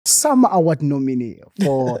Summer Award nominee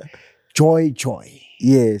for Joy.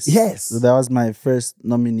 Yes. Yes. So that was my first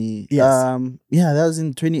nominee. Yes. Yeah, that was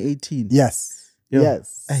in 2018. Yes. Yo,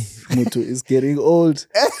 Yes. Mutu is getting old.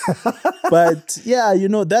 But yeah, you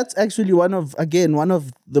know, that's actually one of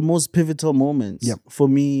the most pivotal moments for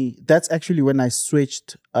me. That's actually when I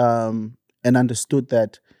switched and understood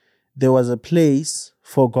that there was a place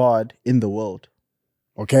for God in the world.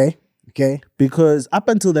 Okay. Because up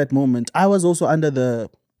until that moment, I was also I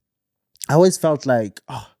always felt like,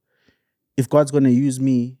 if God's going to use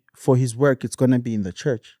me for his work, it's going to be in the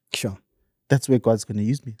church. Sure. That's where God's going to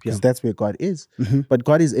use me because that's where God is. Mm-hmm. But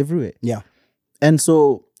God is everywhere. Yeah. And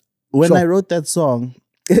so when I wrote that song,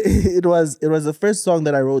 it was the first song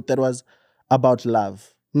that I wrote that was about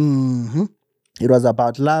love. Mm-hmm. It was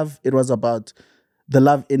about love. It was about the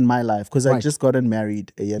love in my life because I just gotten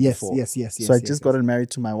married a year before. Yes. So I just gotten married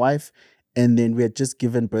to my wife, and then we had just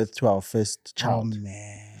given birth to our first child. Oh,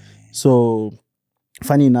 man. So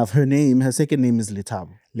funny enough, her second name is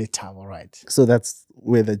Letabo. Letabo, right. So that's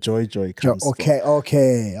where the joy comes from. Okay.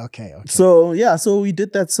 So we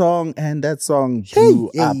did that song, and that song blew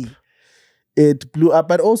up. It blew up,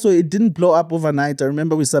 but also it didn't blow up overnight. I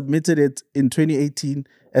remember we submitted it in 2018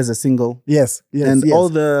 as a single. Yes. And all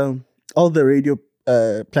the radio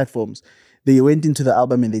platforms, they went into the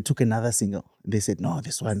album and they took another single. They said, no,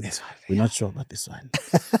 this one, we're not sure about this one.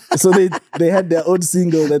 So they had their own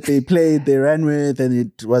single that they played, they ran with, and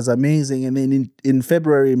it was amazing. And then in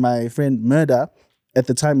February, my friend Murder, at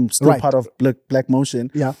the time still part of Black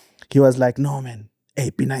Motion, he was like, no, man,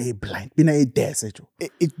 hey, pina e blind, pina e dance.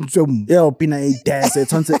 Yeah, pina e dance.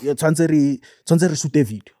 Tonseri shoot a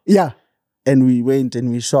video. Yeah. And we went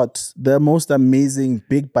and we shot the most amazing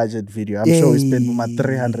big budget video. I'm sure we spent about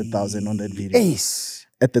 300,000 on that video. Yes.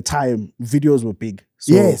 At the time, videos were big.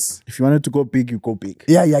 So if you wanted to go big, you go big.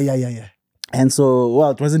 Yeah. And so,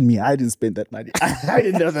 well, it wasn't me. I didn't spend that money. I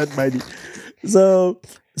didn't have that money. So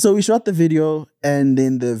we shot the video, and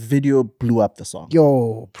then the video blew up the song.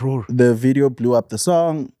 Yo, bro. The video blew up the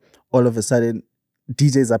song. All of a sudden,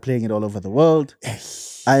 DJs are playing it all over the world.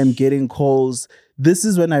 I am getting calls. This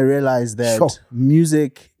is when I realized that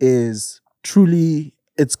music is truly,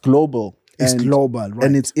 it's global. It's global, right.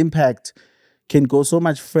 And its impact can go so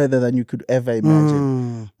much further than you could ever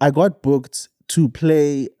imagine. I got booked to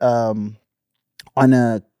play on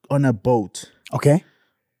a boat. Okay.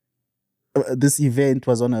 This event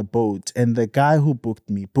was on a boat, and the guy who booked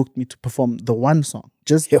me to perform the one song,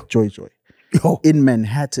 just Joy, in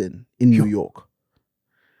Manhattan, in New York.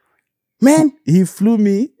 Man, he flew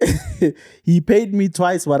me. He paid me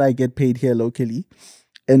twice what I get paid here locally,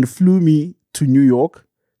 and flew me to New York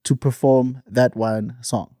to perform that one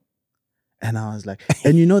song. And I was like,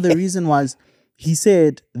 and you know, the reason was, he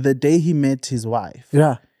said the day he met his wife,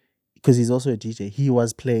 because he's also a DJ, he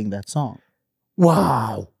was playing that song.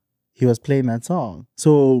 Wow. He was playing that song.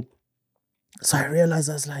 So I realized,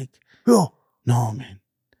 I was like, no, man,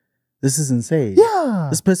 this is insane. Yeah.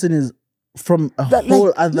 This person is from a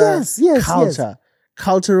whole other culture.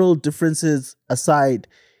 Cultural differences aside,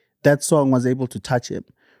 that song was able to touch him.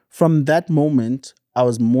 From that moment, I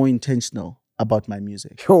was more intentional about my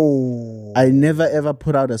music. I never ever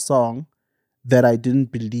put out a song that I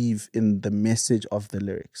didn't believe in the message of the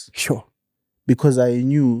lyrics. Because I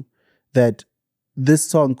knew that this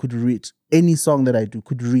song could reach, any song that I do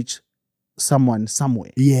could reach someone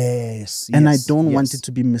somewhere. And I don't want it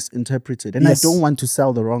to be misinterpreted. And I don't want to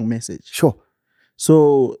sell the wrong message.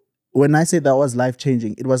 So when I say that was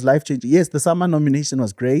life-changing, it was life-changing. Yes, the summer nomination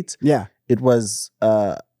was great. It was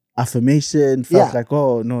affirmation. Felt like,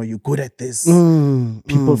 oh, no, you're good at this.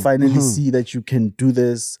 People finally see that you can do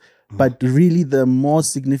this. But really, the more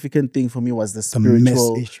significant thing for me was the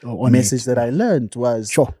spiritual message that I learned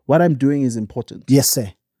was what I'm doing is important. Yes,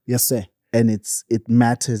 sir. And it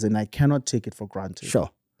matters, and I cannot take it for granted.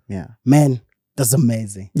 Yeah. Man, that's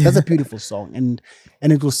amazing. That's a beautiful song. And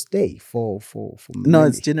it will stay for No,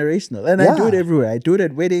 many. it's generational. And I do it everywhere. I do it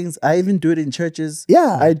at weddings. I even do it in churches.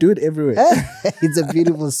 I do it everywhere. It's a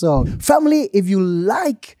beautiful song. Family, if you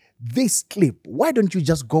like this clip, why don't you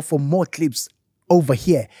just go for more clips over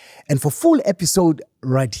here and for full episode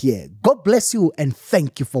right here. God bless you and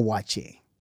thank you for watching.